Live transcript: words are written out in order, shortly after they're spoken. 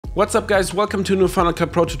What's up guys, welcome to a new Final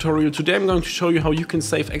Cut Pro tutorial. Today I'm going to show you how you can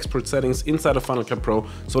save export settings inside of Final Cut Pro,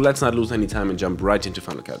 so let's not lose any time and jump right into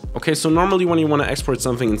Final Cut. Okay, so normally when you want to export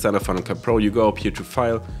something inside of Final Cut Pro, you go up here to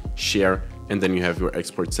File, Share, and then you have your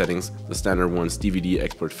export settings, the standard ones: DVD,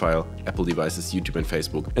 export file, Apple devices, YouTube and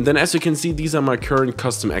Facebook. And then as you can see, these are my current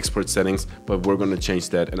custom export settings, but we're going to change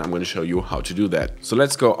that and I'm going to show you how to do that. So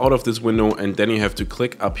let's go out of this window and then you have to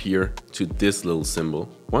click up here to this little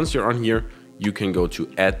symbol. Once you're on here, you can go to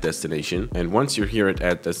Add Destination, and once you're here at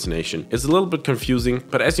Add Destination, it's a little bit confusing,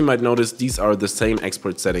 but as you might notice, these are the same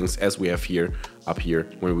export settings as we have here up here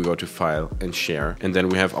when we go to File and Share, and then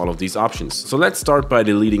we have all of these options. So let's start by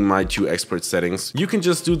deleting my two export settings. You can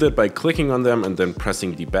just do that by clicking on them and then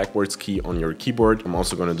pressing the backwards key on your keyboard. I'm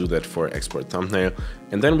also going to do that for Export Thumbnail,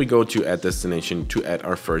 and then we go to Add Destination to add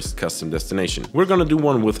our first custom destination. We're going to do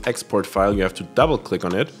one with Export File. You have to double click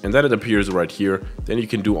on it and then it appears right here. Then you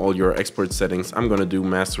can do all your export settings. I'm going to do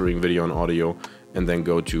mastering video and audio and then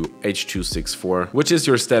go to H.264, which is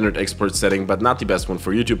your standard export setting, but not the best one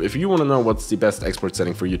for YouTube. If you want to know what's the best export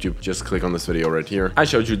setting for YouTube, just click on this video right here. I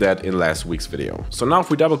showed you that in last week's video. So now if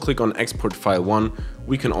we double click on Export File 1,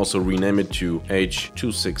 we can also rename it to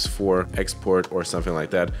H.264 Export or something like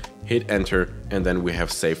that. Hit enter, and then we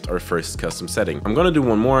have saved our first custom setting. I'm gonna do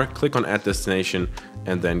one more. Click on Add Destination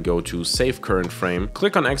and then go to Save Current Frame.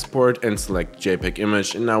 Click on Export and select JPEG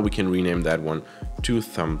Image, and now we can rename that one to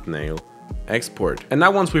Thumbnail Export. And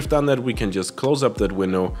now once we've done that, we can just close up that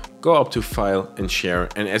window, go up to File and Share,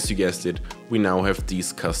 and as you guessed it, we now have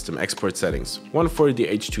these custom export settings. One for the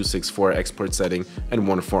H.264 export setting and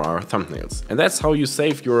one for our thumbnails. And that's how you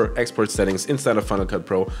save your export settings inside of Final Cut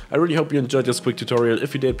Pro. I really hope you enjoyed this quick tutorial.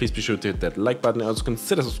 If you did, please be sure to hit that like button and also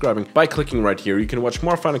consider subscribing by clicking right here. You can watch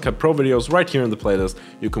more Final Cut Pro videos right here in the playlist.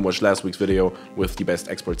 You can watch last week's video with the best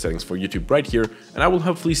export settings for YouTube right here, and I will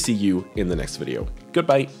hopefully see you in the next video.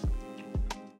 Goodbye.